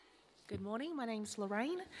Good morning, my name's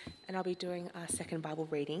Lorraine and I'll be doing our second Bible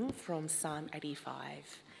reading from Psalm 85.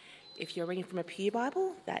 If you're reading from a Pew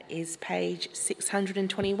Bible, that is page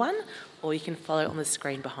 621, or you can follow on the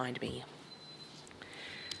screen behind me.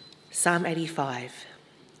 Psalm 85.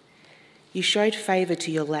 You showed favour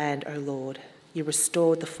to your land, O Lord. You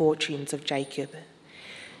restored the fortunes of Jacob.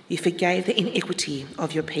 You forgave the iniquity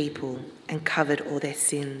of your people and covered all their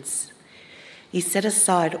sins. You set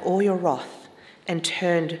aside all your wrath and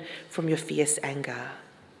turned from your fierce anger.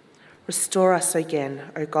 Restore us again,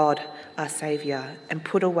 O God, our Saviour, and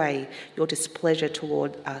put away your displeasure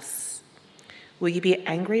toward us. Will you be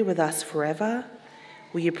angry with us forever?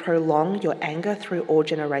 Will you prolong your anger through all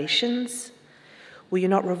generations? Will you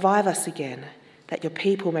not revive us again, that your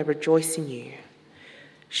people may rejoice in you?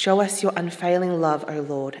 Show us your unfailing love, O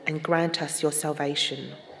Lord, and grant us your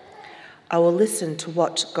salvation. I will listen to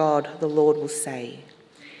what God the Lord will say.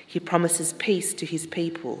 He promises peace to his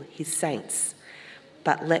people, his saints,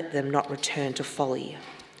 but let them not return to folly.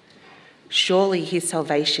 Surely his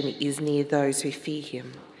salvation is near those who fear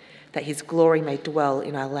him, that his glory may dwell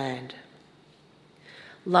in our land.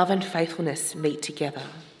 Love and faithfulness meet together.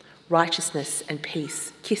 Righteousness and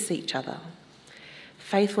peace kiss each other.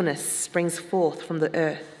 Faithfulness springs forth from the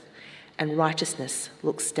earth, and righteousness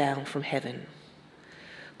looks down from heaven.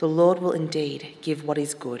 The Lord will indeed give what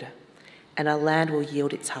is good, and our land will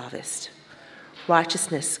yield its harvest.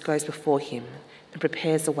 Righteousness goes before him and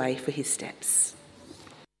prepares the way for his steps.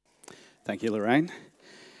 Thank you, Lorraine.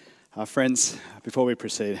 Friends, before we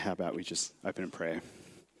proceed, how about we just open in prayer?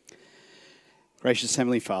 Gracious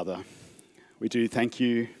Heavenly Father, we do thank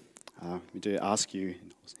you, we do ask you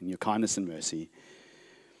in your kindness and mercy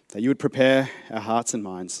that you would prepare our hearts and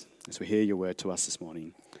minds as we hear your word to us this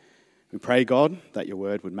morning. We pray, God, that your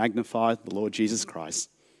word would magnify the Lord Jesus Christ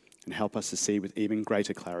and help us to see with even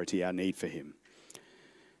greater clarity our need for him.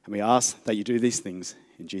 And we ask that you do these things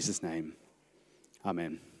in Jesus' name.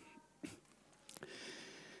 Amen.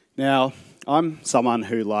 Now, I'm someone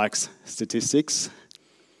who likes statistics,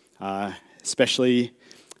 especially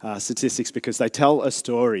statistics because they tell a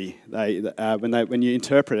story. When you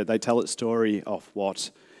interpret it, they tell a story of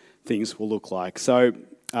what things will look like. So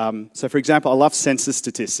for example, I love census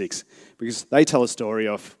statistics because they tell a story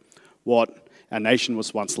of what our nation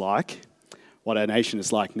was once like, what our nation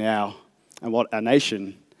is like now, and what our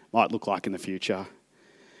nation might look like in the future.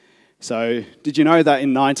 So, did you know that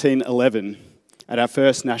in 1911, at our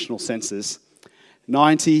first national census,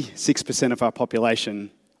 96% of our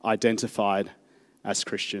population identified as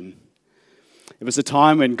Christian? It was a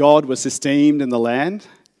time when God was esteemed in the land,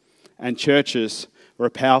 and churches were a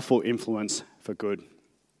powerful influence for good.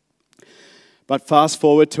 But fast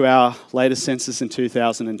forward to our latest census in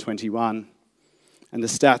 2021, and the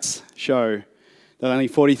stats show that only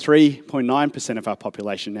 43.9% of our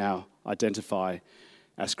population now identify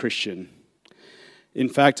as Christian. In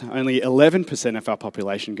fact, only 11% of our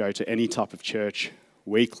population go to any type of church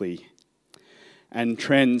weekly. And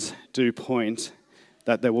trends do point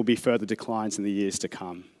that there will be further declines in the years to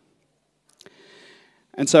come.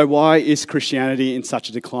 And so why is Christianity in such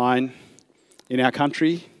a decline in our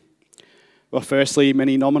country? Well, firstly,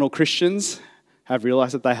 many nominal Christians have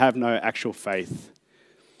realised that they have no actual faith.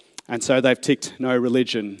 And so they've ticked no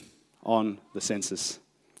religion on the census.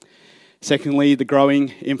 Secondly, the growing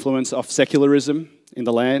influence of secularism in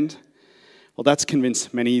the land. Well, that's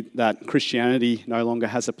convinced many that Christianity no longer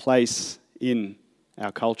has a place in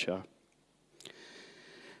our culture.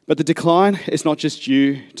 But the decline is not just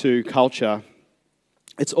due to culture,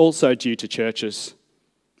 it's also due to churches.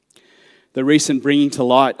 The recent bringing to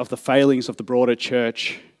light of the failings of the broader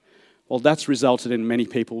church, well, that's resulted in many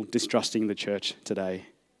people distrusting the church today.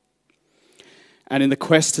 And in the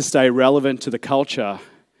quest to stay relevant to the culture,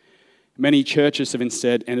 many churches have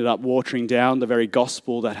instead ended up watering down the very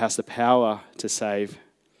gospel that has the power to save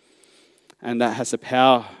and that has the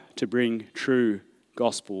power to bring true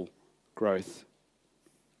gospel growth.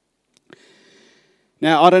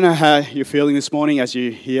 Now, I don't know how you're feeling this morning as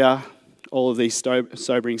you hear all of these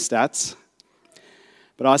sobering stats,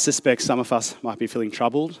 but I suspect some of us might be feeling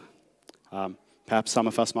troubled. Perhaps some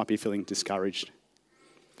of us might be feeling discouraged.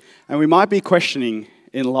 And we might be questioning,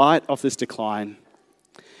 in light of this decline,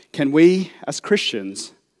 can we as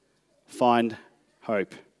Christians find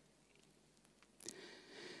hope?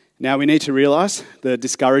 Now, we need to realise the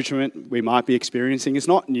discouragement we might be experiencing is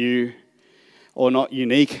not new or not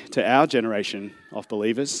unique to our generation of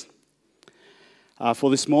believers. For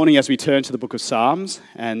this morning, as we turn to the book of Psalms,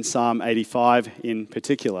 and Psalm 85 in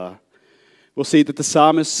particular, we'll see that the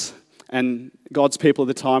psalmists and God's people at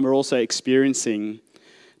the time were also experiencing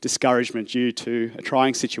discouragement due to a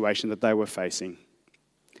trying situation that they were facing.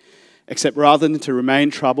 except rather than to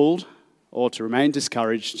remain troubled or to remain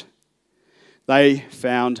discouraged, they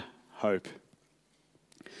found hope.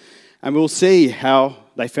 And we'll see how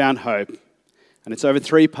they found hope. And it's over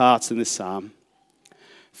 3 parts in this psalm.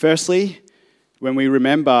 Firstly, when we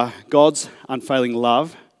remember God's unfailing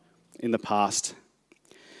love in the past.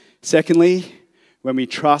 Secondly, when we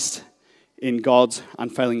trust in God's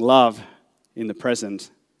unfailing love in the present.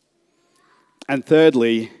 And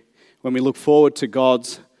thirdly, when we look forward to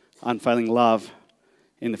God's unfailing love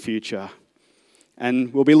in the future.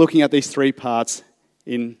 And we'll be looking at these 3 parts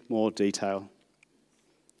in more detail.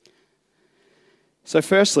 So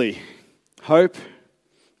firstly, hope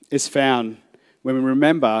is found when we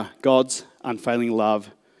remember God's unfailing love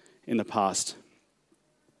in the past.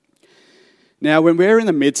 Now, when we're in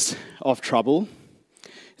the midst of trouble,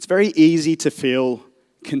 it's very easy to feel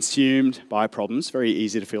consumed by problems, very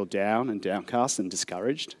easy to feel down and downcast and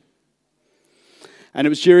discouraged. And it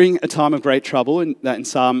was during a time of great trouble that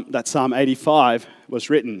Psalm 85 was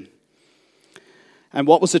written. And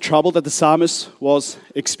what was the trouble that the psalmist was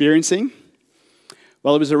experiencing?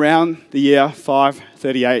 Well, it was around the year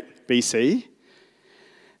 538 BC,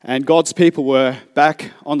 and God's people were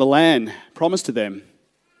back on the land promised to them.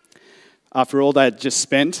 After all, they had just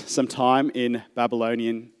spent some time in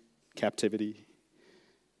Babylonian captivity.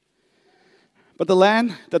 But the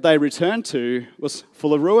land that they returned to was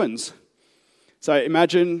full of ruins. So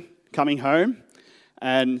imagine coming home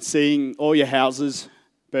and seeing all your houses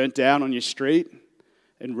burnt down on your street,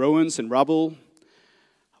 in ruins and rubble,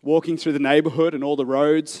 walking through the neighbourhood and all the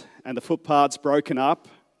roads and the footpaths broken up,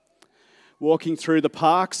 walking through the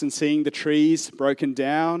parks and seeing the trees broken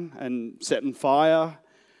down and set on fire,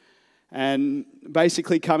 and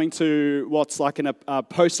basically coming to what's like a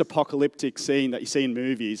post-apocalyptic scene that you see in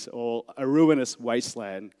movies, or a ruinous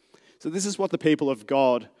wasteland. So this is what the people of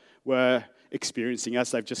God were experiencing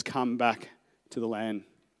as they've just come back to the land.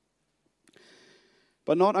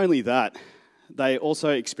 But not only that, they also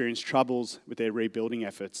experienced troubles with their rebuilding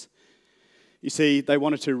efforts. You see, they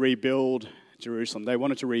wanted to rebuild Jerusalem. They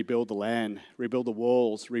wanted to rebuild the land, rebuild the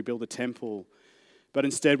walls, rebuild the temple. But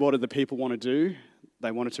instead, what did the people want to do?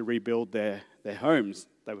 They wanted to rebuild their homes.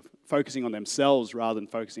 They were focusing on themselves rather than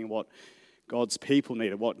focusing on what God's people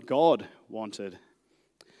needed, what God wanted.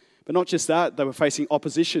 But not just that, they were facing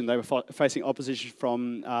opposition. They were facing opposition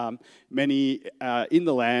from many in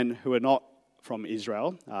the land who were not from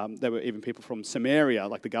Israel. There were even people from Samaria,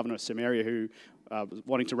 like the governor of Samaria, who was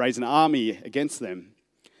wanting to raise an army against them.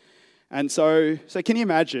 And so can you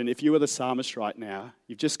imagine if you were the psalmist right now,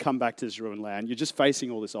 you've just come back to this ruined land, you're just facing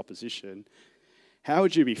all this opposition, how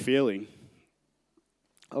would you be feeling?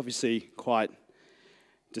 Obviously quite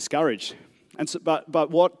discouraged. And so,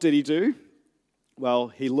 but what did he do? Well,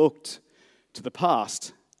 he looked to the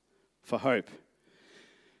past for hope.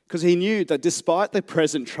 Because he knew that despite the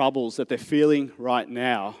present troubles that they're feeling right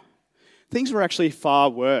now, things were actually far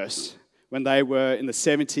worse when they were in the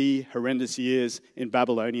 70 horrendous years in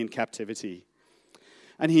Babylonian captivity.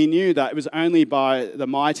 And he knew that it was only by the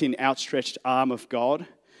mighty and outstretched arm of God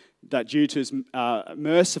that due to his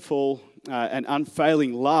merciful and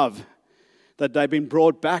unfailing love that they'd been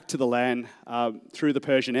brought back to the land through the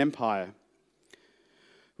Persian Empire.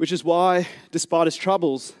 Which is why, despite his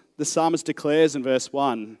troubles, the psalmist declares in verse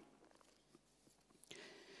 1,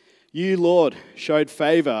 "You, Lord, showed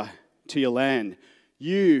favor to your land.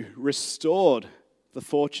 You restored the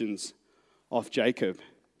fortunes of Jacob."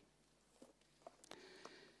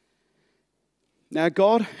 Now,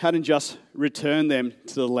 God hadn't just returned them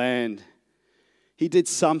to the land. He did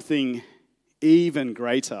something even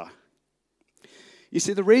greater. You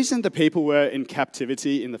see, the reason the people were in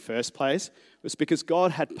captivity in the first place was because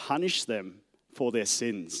God had punished them for their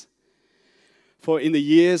sins. For in the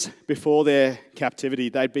years before their captivity,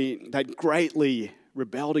 they'd greatly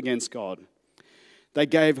rebelled against God. They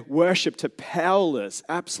gave worship to powerless,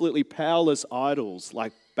 absolutely powerless idols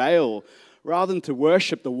like Baal, rather than to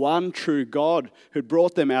worship the one true God who'd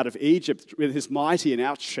brought them out of Egypt with his mighty and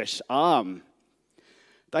outstretched arm.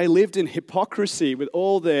 They lived in hypocrisy with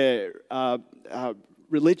all their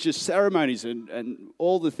religious ceremonies and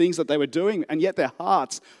all the things that they were doing, and yet their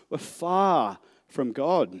hearts were far from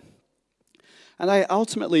God. And they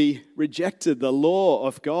ultimately rejected the law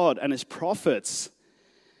of God and his prophets.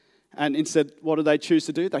 And instead, what did they choose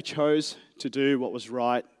to do? They chose to do what was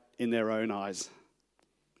right in their own eyes.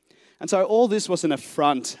 And so all this was an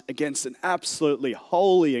affront against an absolutely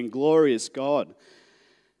holy and glorious God.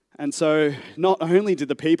 And so not only did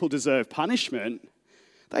the people deserve punishment,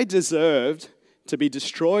 they deserved to be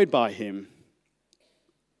destroyed by him.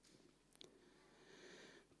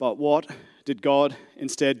 But what did God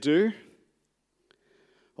instead do?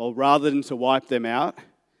 well, rather than to wipe them out,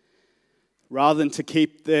 rather than to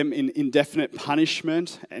keep them in indefinite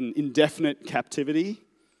punishment and indefinite captivity,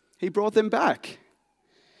 he brought them back.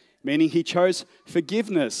 Meaning he chose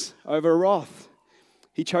forgiveness over wrath.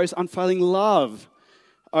 He chose unfailing love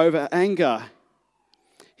over anger.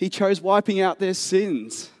 He chose wiping out their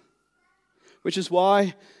sins, which is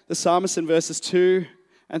why the psalmist in verses 2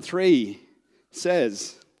 and 3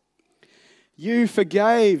 says, "You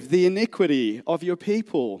forgave the iniquity of your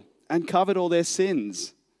people and covered all their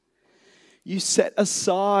sins. You set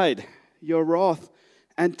aside your wrath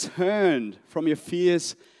and turned from your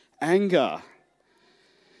fierce anger."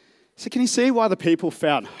 So can you see why the people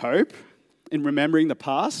found hope in remembering the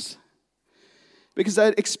past? Because they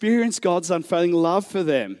had experienced God's unfailing love for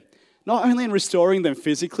them, not only in restoring them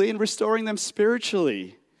physically, in restoring them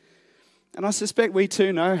spiritually. And I suspect we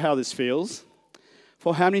too know how this feels.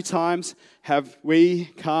 For how many times have we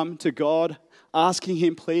come to God asking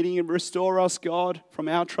him, pleading him, restore us, God, from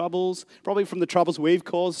our troubles, probably from the troubles we've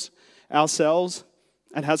caused ourselves,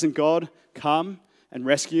 and hasn't God come and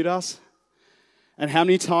rescued us? And how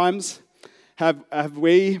many times have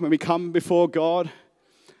we, when we come before God,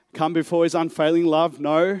 come before his unfailing love,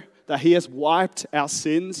 know that he has wiped our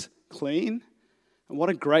sins clean? And what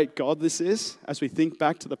a great God this is as we think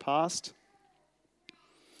back to the past.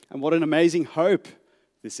 And what an amazing hope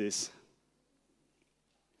this is.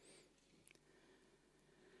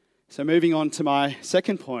 So moving on to my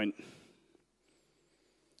second point.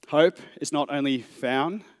 Hope is not only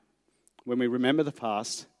found when we remember the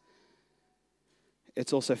past,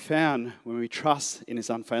 it's also found when we trust in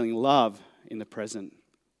his unfailing love in the present.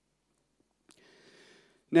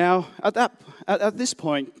 Now, at this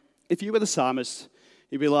point, if you were the psalmist,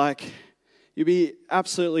 you'd be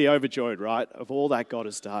absolutely overjoyed, right, of all that God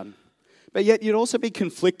has done. But yet you'd also be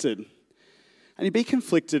conflicted. And you'd be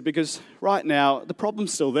conflicted because right now, the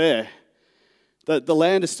problem's still there. The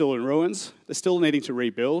land is still in ruins. They're still needing to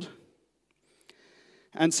rebuild.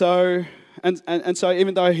 And so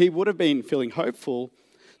even though he would have been feeling hopeful,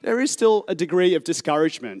 there is still a degree of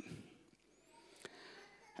discouragement.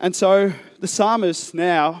 And so the psalmist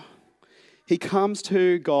now, he comes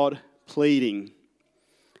to God pleading.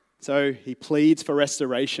 So he pleads for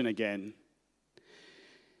restoration again.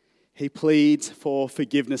 He pleads for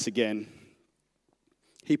forgiveness again.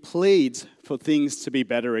 He pleads for things to be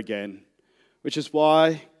better again, which is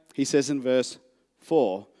why he says in verse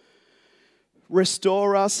 4,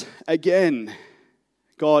 "Restore us again,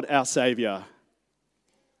 God our Saviour,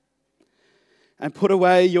 and put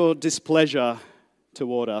away your displeasure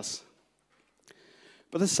toward us."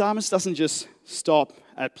 But the psalmist doesn't just stop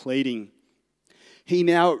at pleading. He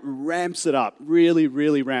now ramps it up, really,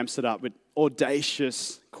 really ramps it up with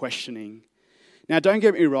audacious questioning. Now, don't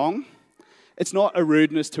get me wrong. It's not a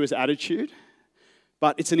rudeness to his attitude,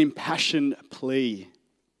 but it's an impassioned plea.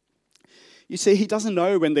 You see, he doesn't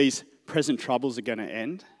know when these present troubles are going to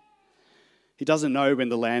end. He doesn't know when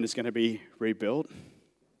the land is going to be rebuilt.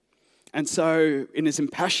 And so, in his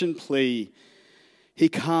impassioned plea, he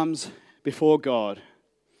comes before God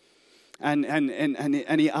and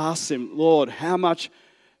he asks him, "Lord, how much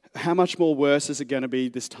more worse is it going to be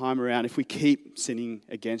this time around if we keep sinning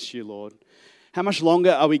against you, Lord? How much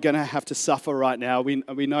longer are we going to have to suffer right now?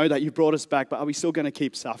 We know that you brought us back, but are we still going to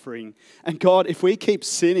keep suffering? And God, if we keep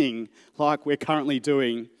sinning like we're currently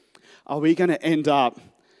doing, are we going to end up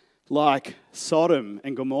like Sodom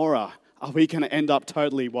and Gomorrah? Are we going to end up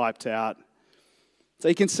totally wiped out?" So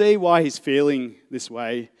you can see why he's feeling this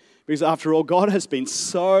way. Because after all, God has been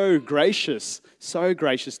so gracious to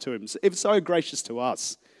him, even so gracious to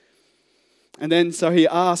us. And then so he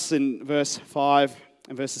asks in verse 5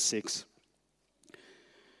 and verse 6,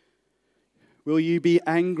 "Will you be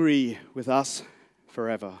angry with us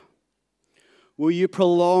forever? Will you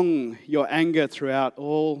prolong your anger throughout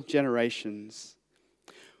all generations?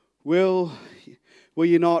 Will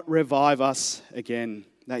you not revive us again,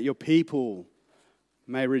 that your people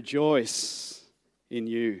may rejoice in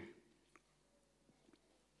you?"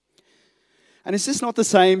 And is this not the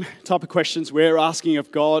same type of questions we're asking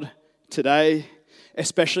of God today,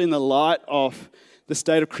 especially in the light of the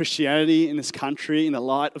state of Christianity in this country, in the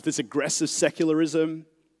light of this aggressive secularism?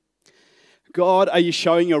 God, are you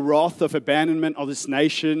showing your wrath of abandonment of this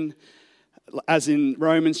nation, as in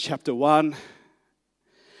Romans chapter 1?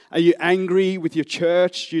 Are you angry with your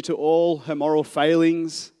church due to all her moral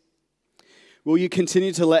failings? Will you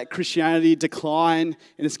continue to let Christianity decline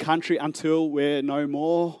in this country until we're no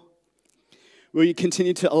more? Will you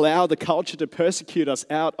continue to allow the culture to persecute us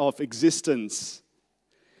out of existence?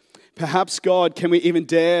 Perhaps, God, can we even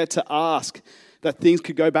dare to ask that things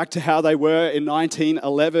could go back to how they were in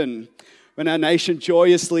 1911, when our nation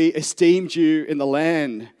joyously esteemed you in the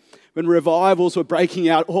land, when revivals were breaking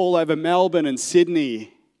out all over Melbourne and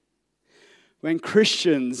Sydney, when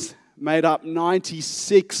Christians made up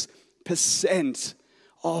 96%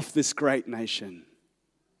 of this great nation.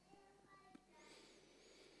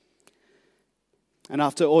 And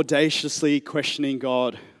after audaciously questioning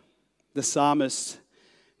God, the psalmist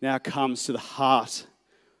now comes to the heart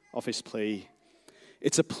of his plea.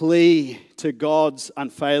 It's a plea to God's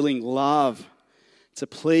unfailing love. It's a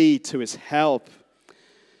plea to his help.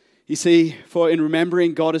 You see, for in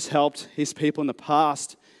remembering God has helped his people in the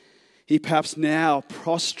past, he perhaps now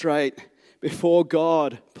prostrate before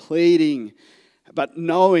God, pleading, but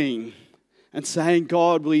knowing and saying,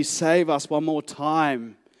 God, will you save us one more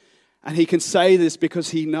time? And he can say this because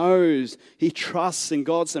he knows, he trusts in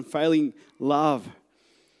God's unfailing love.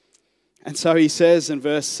 And so he says in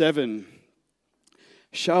verse 7,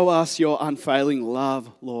 show us your unfailing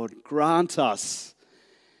love, Lord. Grant us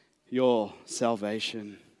your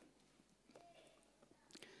salvation.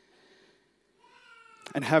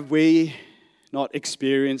 And have we not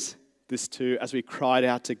experienced this too as we cried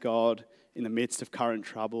out to God in the midst of current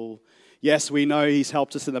trouble? Yes, we know he's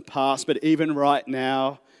helped us in the past, but even right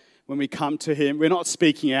now, when we come to him, we're not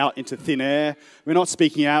speaking out into thin air. We're not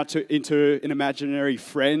speaking out into an imaginary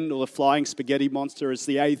friend or the flying spaghetti monster as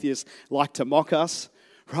the atheists like to mock us.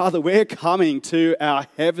 Rather, we're coming to our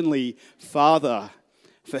heavenly Father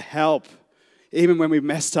for help, even when we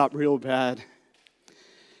messed up real bad.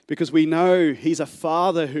 Because we know he's a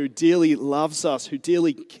Father who dearly loves us, who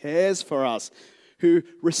dearly cares for us, who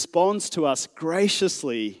responds to us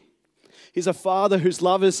graciously. He's a Father whose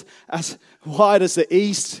love is as wide as the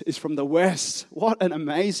east is from the west. What an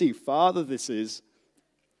amazing Father this is.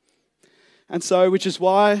 And so, which is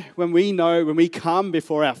why when we come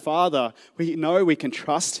before our Father, we know we can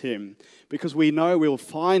trust him because we know we'll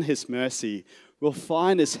find his mercy, we'll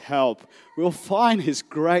find his help, we'll find his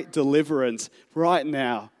great deliverance right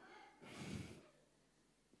now.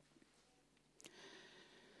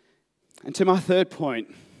 And to my third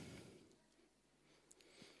point,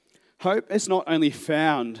 hope is not only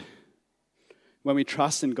found when we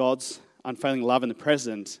trust in God's unfailing love in the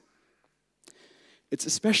present, it's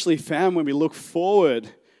especially found when we look forward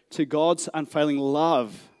to God's unfailing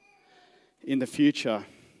love in the future.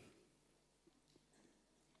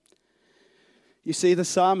 You see, the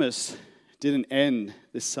psalmist didn't end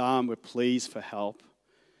this psalm with pleas for help.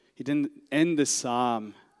 He didn't end this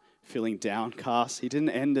psalm feeling downcast. He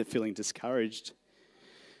didn't end it feeling discouraged.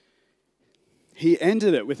 He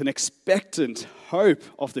ended it with an expectant hope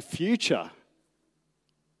of the future.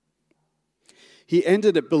 He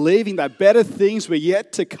ended it believing that better things were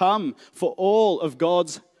yet to come for all of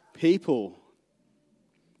God's people.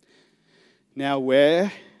 Now,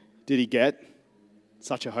 where did he get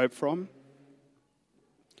such a hope from?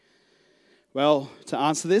 Well, to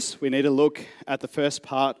answer this, we need to look at the first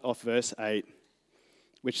part of verse 8,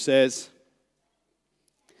 which says,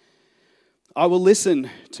 I will listen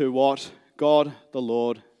to what God the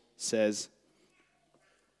Lord says.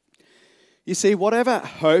 You see, whatever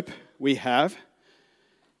hope we have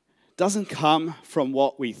doesn't come from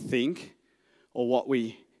what we think or what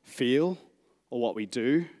we feel or what we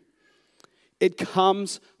do. It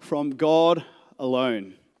comes from God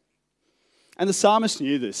alone. And the psalmist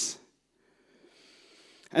knew this.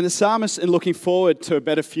 And the psalmist, in looking forward to a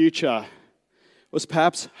better future, was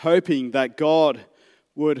perhaps hoping that God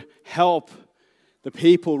would help the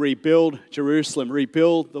people rebuild Jerusalem,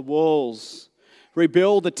 rebuild the walls,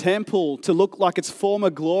 rebuild the temple to look like its former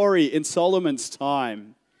glory in Solomon's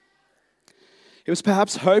time. He was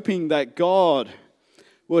perhaps hoping that God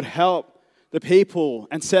would help the people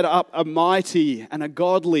and set up a mighty and a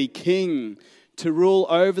godly king to rule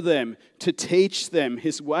over them, to teach them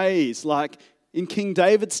his ways, like in King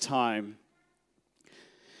David's time.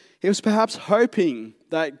 He was perhaps hoping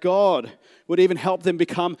that God would even help them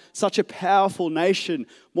become such a powerful nation,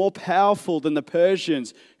 more powerful than the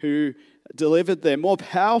Persians who delivered them, more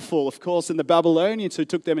powerful, of course, than the Babylonians who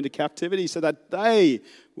took them into captivity, so that they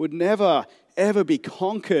would never, ever be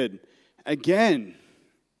conquered again.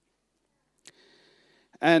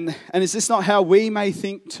 And is this not how we may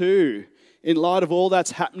think too, in light of all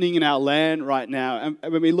that's happening in our land right now, and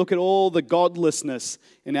when we look at all the godlessness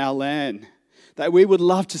in our land, that we would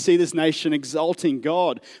love to see this nation exalting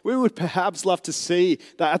God. We would perhaps love to see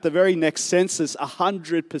that at the very next census,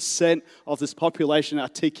 100% of this population are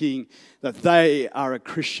ticking that they are a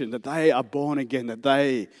Christian, that they are born again, that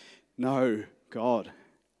they know God.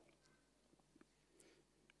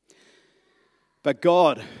 But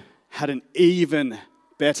God had an even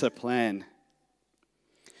better plan.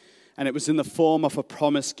 And it was in the form of a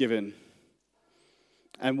promise given.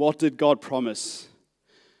 And what did God promise?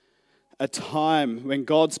 A time when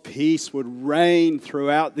God's peace would reign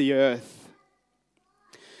throughout the earth.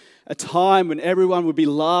 A time when everyone would be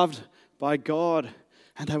loved by God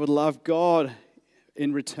and they would love God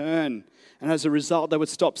in return. And as a result, they would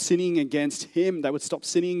stop sinning against Him. They would stop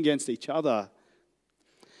sinning against each other.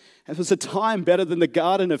 It was a time better than the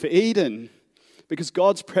Garden of Eden because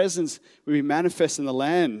God's presence would be manifest in the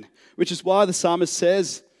land, which is why the psalmist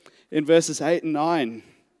says in verses 8 and 9,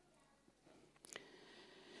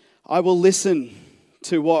 I will listen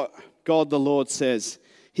to what God the Lord says.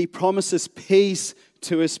 He promises peace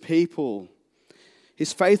to His people,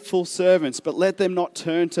 His faithful servants, but let them not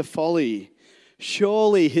turn to folly.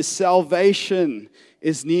 Surely His salvation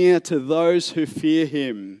is near to those who fear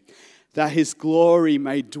Him, that His glory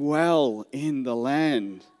may dwell in the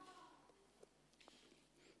land.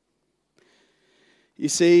 You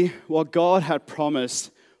see, what God had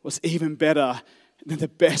promised was even better than the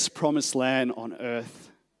best promised land on earth.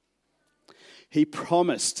 He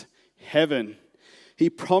promised heaven. He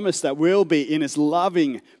promised that we'll be in His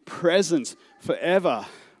loving presence forever.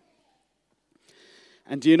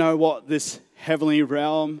 And do you know what this heavenly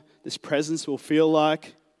realm, this presence will feel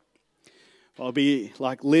like? Well, it'll be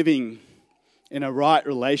like living in a right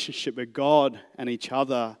relationship with God and each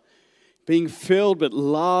other, being filled with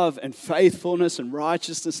love and faithfulness and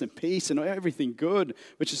righteousness and peace and everything good,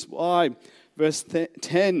 which is why verse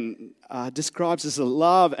 10 describes as a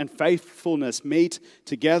love and faithfulness meet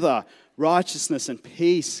together, righteousness and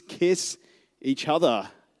peace kiss each other.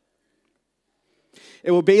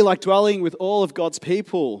 It will be like dwelling with all of God's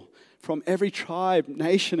people from every tribe,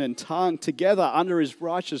 nation and tongue together under His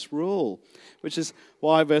righteous rule, which is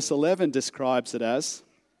why verse 11 describes it as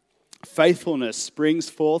faithfulness springs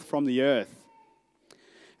forth from the earth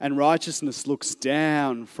and righteousness looks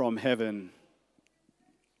down from heaven.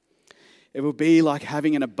 It will be like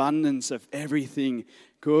having an abundance of everything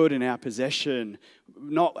good in our possession,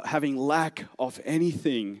 not having lack of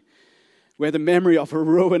anything, where the memory of a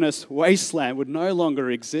ruinous wasteland would no longer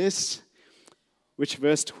exist, which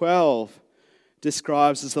verse 12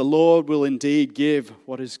 describes as the Lord will indeed give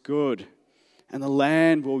what is good, and the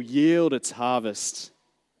land will yield its harvest.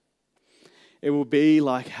 It will be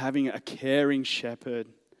like having a caring shepherd.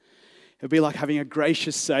 It'll be like having a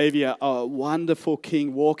gracious Savior, a wonderful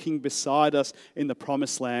King walking beside us in the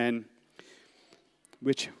promised land,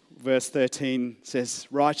 which verse 13 says,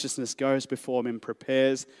 righteousness goes before Him and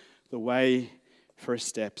prepares the way for His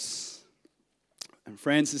steps. And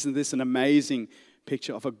friends, isn't this an amazing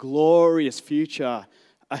picture of a glorious future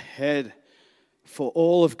ahead for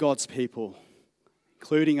all of God's people,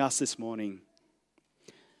 including us this morning?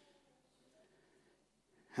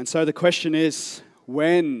 And so the question is,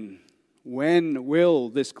 when will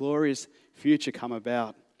this glorious future come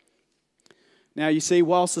about? Now, you see,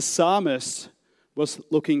 whilst the psalmist was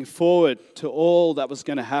looking forward to all that was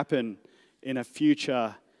going to happen in a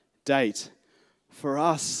future date, for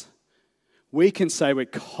us, we can say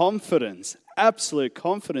with confidence, absolute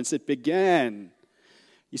confidence, it began.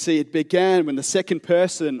 You see, it began when the second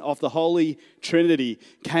person of the Holy Trinity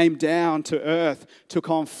came down to earth, took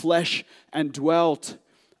on flesh and dwelt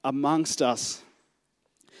amongst us.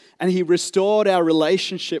 And He restored our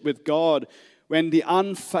relationship with God when the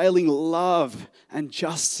unfailing love and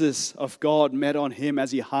justice of God met on Him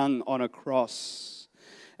as He hung on a cross,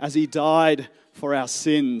 as He died for our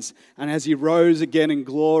sins, and as He rose again in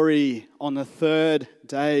glory on the third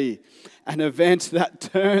day, an event that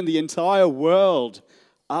turned the entire world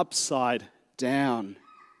upside down.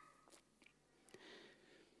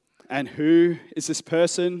 And who is this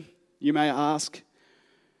person, you may ask?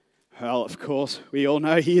 Well, of course, we all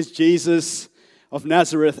know He is Jesus of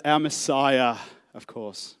Nazareth, our Messiah, of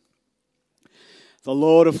course. The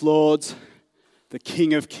Lord of Lords, the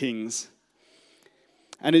King of Kings.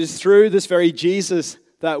 And it is through this very Jesus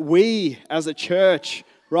that we as a church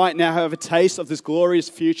right now have a taste of this glorious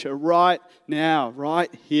future right now,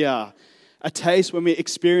 right here. A taste when we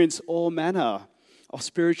experience all manner of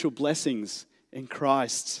spiritual blessings in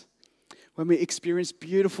Christ. When we experience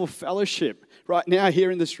beautiful fellowship right now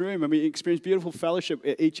here in this room, and we experience beautiful fellowship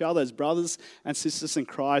with each other as brothers and sisters in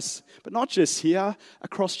Christ. But not just here,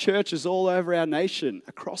 across churches all over our nation,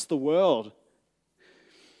 across the world.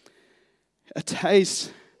 A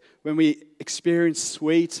taste when we experience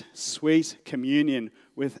sweet, sweet communion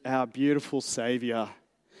with our beautiful Savior.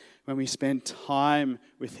 When we spend time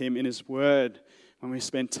with Him in His Word. When we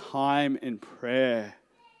spend time in prayer.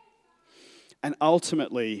 And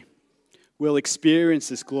ultimately, we'll experience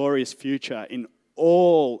this glorious future in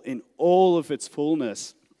all of its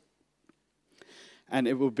fullness. And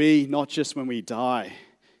it will be not just when we die.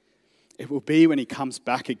 it will be when he comes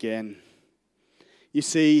back again. You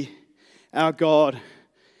see, our God,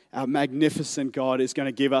 our magnificent God, is going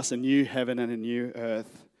to give us a new heaven and a new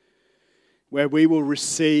earth where we will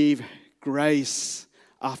receive grace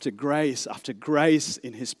after grace after grace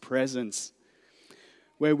in his presence,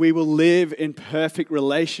 where we will live in perfect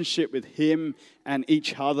relationship with him and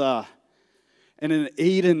each other in an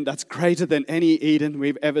Eden that's greater than any Eden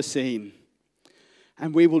we've ever seen.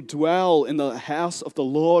 And we will dwell in the house of the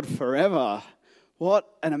Lord forever. What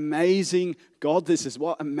an amazing God this is.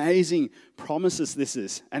 What amazing promises this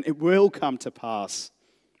is. And it will come to pass.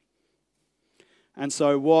 And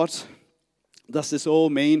so what does this all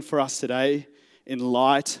mean for us today in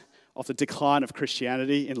light of the decline of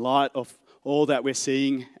Christianity, in light of all that we're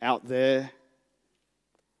seeing out there?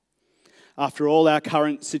 After all, our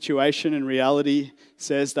current situation and reality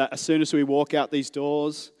says that as soon as we walk out these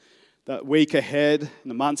doors, the week ahead and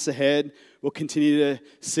the months ahead, we'll continue to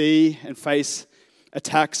see and face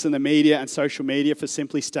attacks in the media and social media for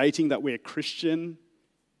simply stating that we're Christian,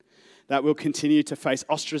 that we'll continue to face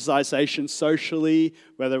ostracization socially,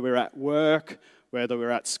 whether we're at work, whether we're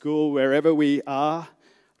at school, wherever we are.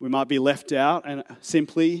 We might be left out and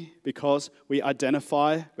simply because we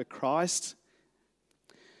identify with Christ.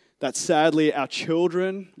 That sadly our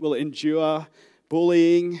children will endure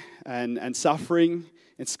bullying and suffering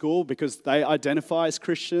in school because they identify as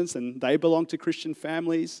Christians and they belong to Christian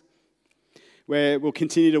families. Where we'll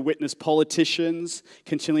continue to witness politicians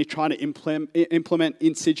continually trying to implement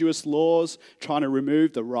insidious laws, trying to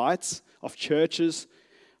remove the rights of churches,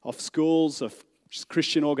 of schools, of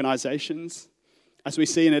Christian organizations. As we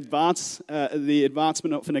see the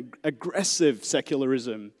advancement of an aggressive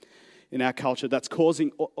secularism in our culture that's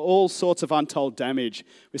causing all sorts of untold damage.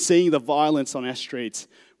 We're seeing the violence on our streets.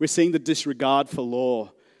 We're seeing the disregard for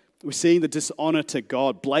law. We're seeing the dishonor to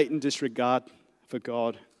God, blatant disregard for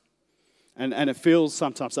God. And it feels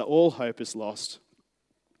sometimes that all hope is lost.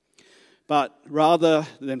 But rather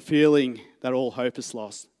than feeling that all hope is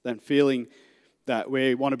lost, than feeling that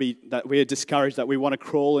we're discouraged, that we want to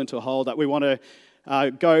crawl into a hole, that we want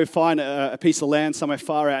to go find a piece of land somewhere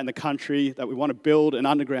far out in the country, that we want to build an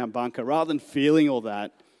underground bunker, rather than feeling all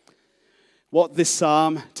that, what this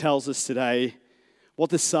psalm tells us today, what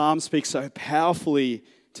this psalm speaks so powerfully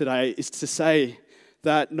today, is to say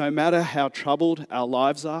that no matter how troubled our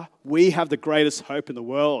lives are, we have the greatest hope in the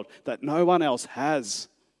world that no one else has.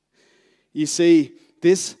 You see,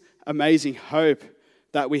 this amazing hope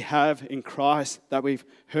that we have in Christ, that we've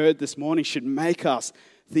heard this morning, should make us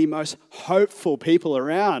the most hopeful people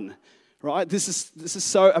around, right? This is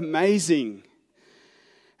so amazing.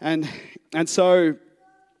 And so,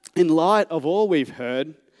 in light of all we've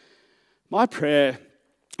heard, my prayer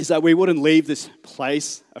is that we wouldn't leave this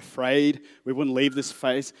place afraid. We wouldn't leave this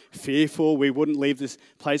place fearful. We wouldn't leave this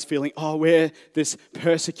place feeling, oh, we're this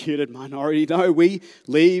persecuted minority. No, we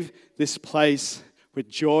leave this place with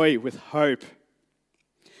joy, with hope.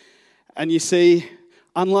 And you see,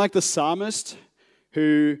 unlike the psalmist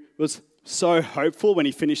who was so hopeful when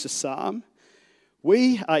he finished the psalm,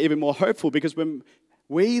 we are even more hopeful because when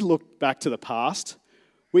we look back to the past,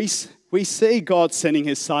 we see God sending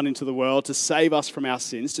his Son into the world to save us from our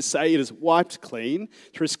sins, to say it is wiped clean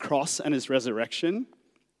through his cross and his resurrection.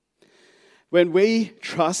 When we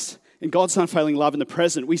trust in God's unfailing love in the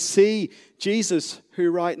present, we see Jesus who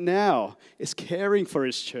right now is caring for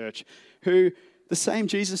his church, the same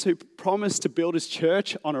Jesus who promised to build his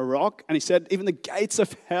church on a rock, and he said, even the gates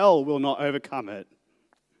of hell will not overcome it.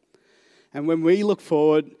 And when we look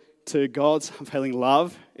forward to God's unfailing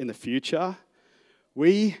love in the future,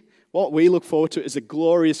 what we look forward to is a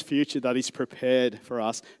glorious future that he's prepared for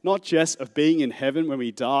us, not just of being in heaven when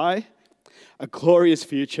we die, a glorious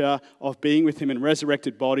future of being with him in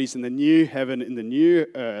resurrected bodies in the new heaven, in the new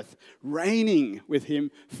earth, reigning with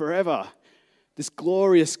him forever. This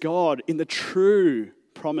glorious God in the true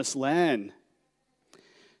promised land.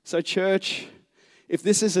 So church, if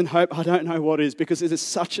this isn't hope, I don't know what is, because it is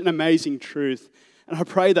such an amazing truth. And I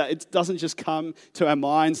pray that it doesn't just come to our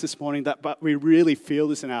minds this morning, but we really feel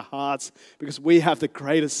this in our hearts, because we have the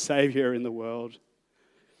greatest Savior in the world.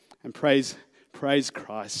 And praise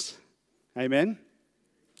Christ. Amen?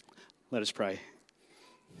 Let us pray.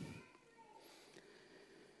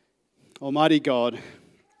 Almighty God,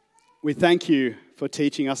 we thank you for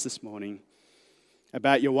teaching us this morning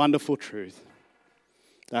about your wonderful truth,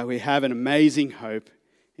 that we have an amazing hope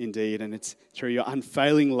indeed, and it's through your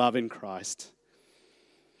unfailing love in Christ.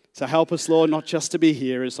 So help us, Lord, not just to be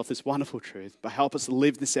hearers of this wonderful truth, but help us to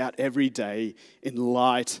live this out every day in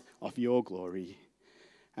light of your glory.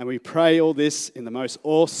 And we pray all this in the most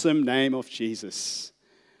awesome name of Jesus.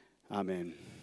 Amen.